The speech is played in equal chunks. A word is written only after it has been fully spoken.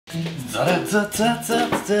Yo!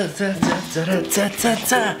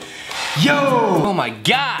 Oh my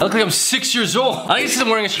god! I look like I'm 6 years old. I guess I'm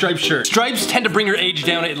wearing a striped shirt. Stripes tend to bring your age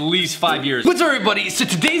down at least 5 years. What's up, everybody? So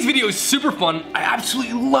today's video is super fun. I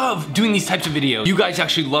absolutely love doing these types of videos. You guys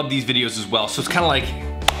actually love these videos as well, so it's kind of like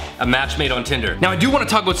a match made on Tinder. Now I do want to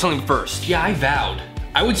talk about something first. Yeah,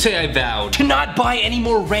 I would say I vowed to not buy any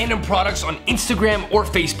more random products on Instagram or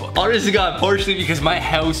Facebook. Honest to God, partially because my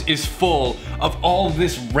house is full of all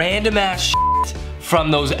this random ass shit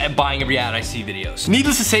from those buying every ad I see videos.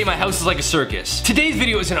 Needless to say, my house is like a circus. Today's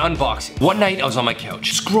video is an unboxing. One night I was on my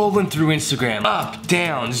couch, scrolling through Instagram, up,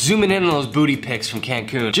 down, zooming in on those booty pics from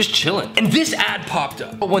Cancun, just chilling. And this ad popped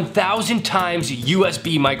up. 1,000 times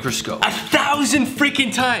USB microscope. 1,000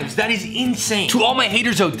 freaking times, that is insane. To all my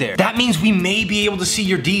haters out there, that means we may be able to see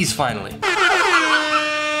your D's finally.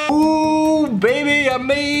 Ooh, baby, I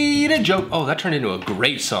made a joke. Oh, that turned into a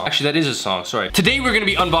great song. Actually, that is a song, sorry. Today, we're gonna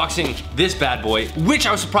be unboxing this bad boy, which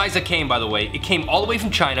I was surprised that came, by the way. It came all the way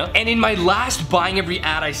from China. And in my last buying every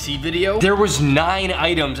ad I see video, there was 9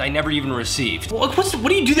 items I never even received. What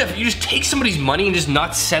do you do that for? You just take somebody's money and just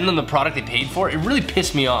not send them the product they paid for? It really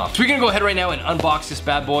pissed me off. So we're gonna go ahead right now and unbox this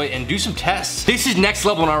bad boy and do some tests. This is next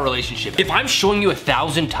level in our relationship. If I'm showing you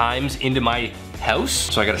 1,000 times into my house,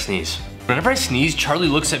 so I gotta sneeze. Whenever I sneeze, Charlie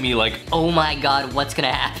looks at me like, oh my god, what's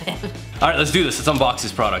gonna happen? All right, let's do this. Let's unbox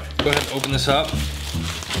this product. Go ahead and open this up.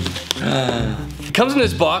 It comes in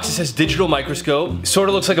this box. It says digital microscope. Sort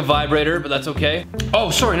of looks like a vibrator, but that's okay.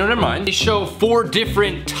 Oh, sorry, no, never mind. They show 4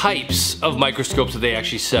 different types of microscopes that they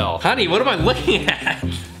actually sell. Honey, what am I looking at?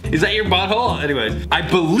 Is that your butthole? Anyways, I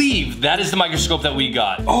believe that is the microscope that we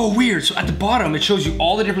got. Oh, weird. So at the bottom, it shows you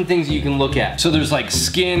all the different things that you can look at. So there's like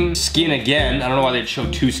skin again. I don't know why they'd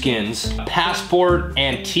show 2 skins. Passport,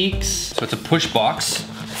 antiques. So it's a push box.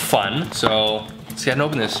 Fun. So let's go ahead and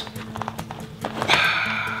open this.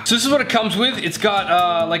 So this is what it comes with. It's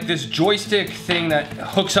got like this joystick thing that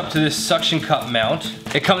hooks up to this suction cup mount.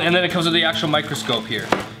 And then it comes with the actual microscope here.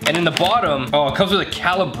 And in the bottom, oh, it comes with a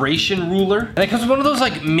calibration ruler. And it comes with one of those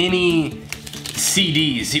like mini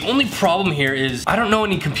CDs. The only problem here is I don't know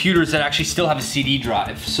any computers that actually still have a CD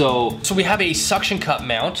drive. So we have a suction cup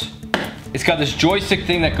mount. It's got this joystick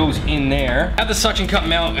thing that goes in there. I have the suction cup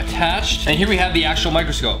mount attached, and here we have the actual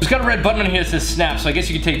microscope. It's got a red button on here that says snap, so I guess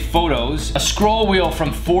you can take photos. A scroll wheel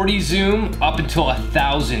from 40 zoom up until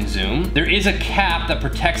 1,000 zoom. There is a cap that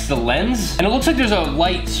protects the lens, and it looks like there's a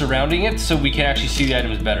light surrounding it, so we can actually see the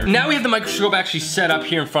items better. Now we have the microscope actually set up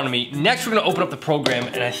here in front of me. Next, we're gonna open up the program,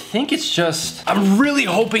 and I think it's just, I'm really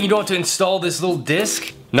hoping you don't have to install this little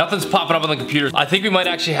disc. Nothing's popping up on the computer. I think we might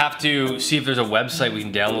actually have to see if there's a website we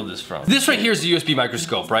can download this from. This right here is the USB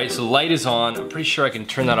microscope, right? So the light is on. I'm pretty sure I can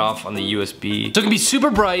turn that off on the USB. So it can be super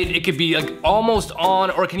bright, it could be like almost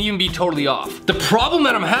on, or it can even be totally off. The problem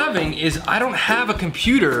that I'm having is I don't have a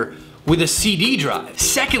computer with a CD drive.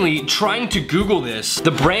 Secondly, trying to Google this, the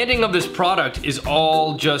branding of this product is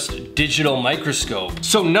all just digital microscope.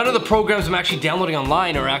 So none of the programs I'm actually downloading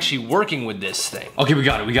online are actually working with this thing. Okay, we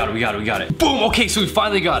got it. Boom, okay, so we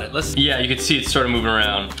finally got it. Yeah, you can see it started moving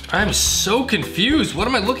around. I'm so confused. What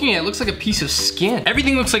am I looking at? It looks like a piece of skin.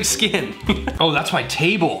 Everything looks like skin. Oh, that's my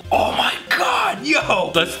table. Oh my God,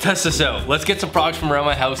 yo. Let's test this out. Let's get some products from around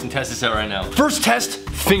my house and test this out right now. First test,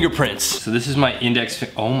 fingerprints. So this is my index,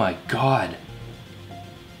 oh my God.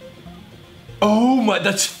 Oh my,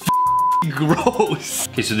 that's gross.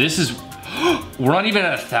 Okay, so this is, we're not even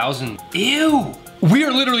at 1,000. Ew. We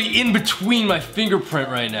are literally in between my fingerprint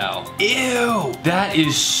right now. Ew. That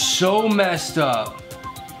is so messed up.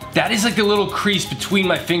 That is like the little crease between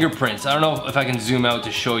my fingerprints. I don't know if I can zoom out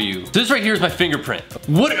to show you. So this right here is my fingerprint.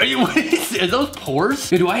 What are those pores?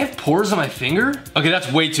 Dude, do I have pores on my finger? Okay,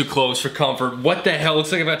 that's way too close for comfort. What the hell?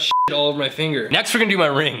 Looks like I've got shit all over my finger. Next, we're gonna do my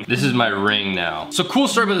ring. This is my ring now. So cool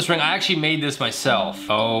story about this ring. I actually made this myself.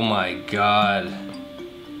 Oh my God.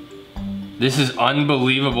 This is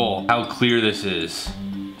unbelievable how clear this is.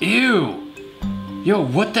 Ew. Yo,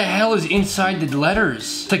 what the hell is inside the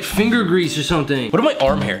letters? It's like finger grease or something. What about my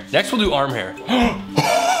arm hair? Next we'll do arm hair.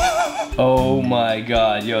 Oh my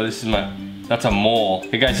God, yo, this is my, that's a mole.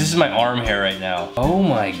 Hey guys, this is my arm hair right now. Oh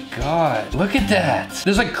my God, look at that.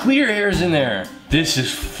 There's like clear hairs in there. This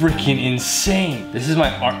is freaking insane. This is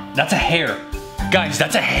my arm, that's a hair. Guys,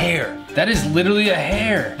 that's a hair. That is literally a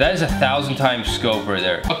hair. That is 1,000 times scope right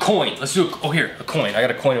there. A coin. Let's do oh here, a coin. I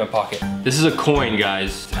got a coin in my pocket. This is a coin,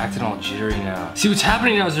 guys. It's acting all jittery now. See, what's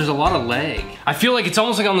happening now is there's a lot of lag. I feel like it's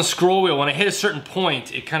almost like on the scroll wheel. When I hit a certain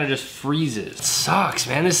point, it kind of just freezes. It sucks,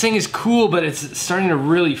 man. This thing is cool, but it's starting to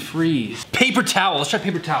really freeze. Paper towel. Let's try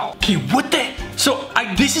paper towel. Okay, what the? So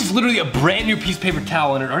this is literally a brand new piece of paper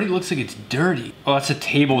towel, and it already looks like it's dirty. Oh, that's a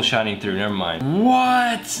table shining through. Never mind.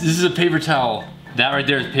 What? This is a paper towel. That right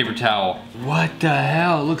there is paper towel. What the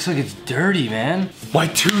hell? It looks like it's dirty, man. My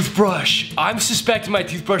toothbrush. I'm suspecting my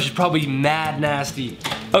toothbrush is probably mad nasty.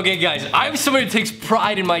 Okay, guys, I'm somebody who takes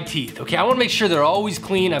pride in my teeth, okay? I wanna make sure they're always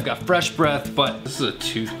clean. I've got fresh breath, but this is a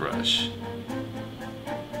toothbrush.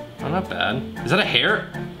 Oh, not bad. Is that a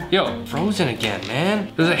hair? Yo, frozen again,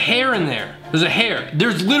 man. There's a hair in there. There's a hair.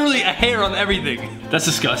 There's literally a hair on everything. That's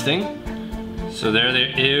disgusting. So there,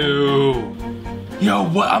 ew. Yo,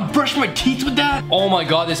 what? I'm brushing my teeth with that? Oh my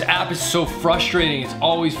God, this app is so frustrating. It's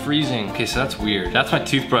always freezing. Okay, so that's weird. That's my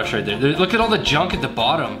toothbrush right there. Look at all the junk at the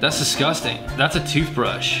bottom. That's disgusting. That's a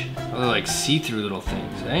toothbrush. Oh, they're like see-through little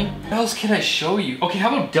things, eh? What else can I show you? Okay,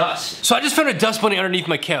 how about dust? So I just found a dust bunny underneath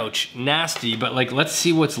my couch. Nasty, but like, let's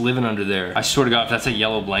see what's living under there. I swear to God, if that's a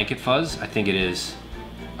yellow blanket fuzz, I think it is.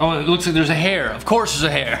 Oh, it looks like there's a hair. Of course there's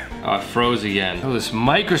a hair. Oh, it froze again. Oh, this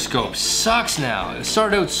microscope sucks now. It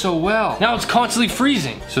started out so well. Now it's constantly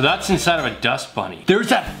freezing. So that's inside of a dust bunny. There's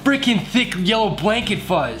that freaking thick yellow blanket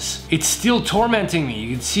fuzz. It's still tormenting me.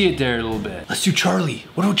 You can see it there a little bit. Let's do Charlie.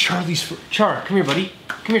 What about Charlie's fur? Char, come here, buddy.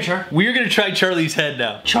 Come here, Char. We're gonna try Charlie's head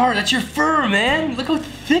now. Char, that's your fur, man. Look how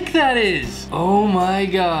thick that is. Oh my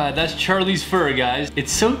God, that's Charlie's fur, guys.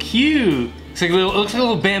 It's so cute. It looks like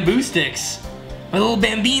little bamboo sticks. My little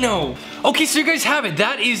bambino. Okay, so you guys have it.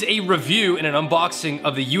 That is a review and an unboxing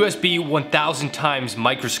of the USB 1000 times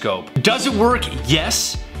microscope. Does it work?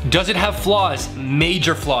 Yes. Does it have flaws?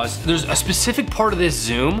 Major flaws. There's a specific part of this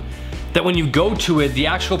zoom that when you go to it, the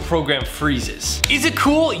actual program freezes. Is it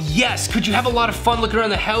cool? Yes. Could you have a lot of fun looking around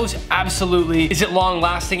the house? Absolutely. Is it long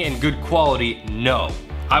lasting and good quality? No.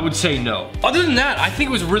 I would say no. Other than that, I think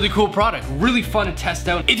it was a really cool product. Really fun to test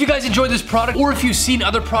out. If you guys enjoyed this product, or if you've seen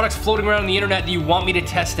other products floating around on the internet that you want me to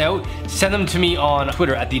test out, send them to me on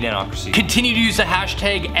Twitter at @TheDanocracy. Continue to use the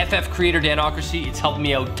hashtag FFCreatorDanocracy. It's helping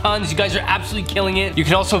me out tons. You guys are absolutely killing it. You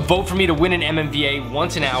can also vote for me to win an MMVA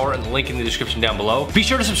once an hour, and the link in the description down below. Be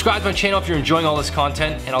sure to subscribe to my channel if you're enjoying all this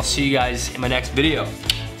content, and I'll see you guys in my next video.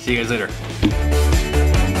 See you guys later.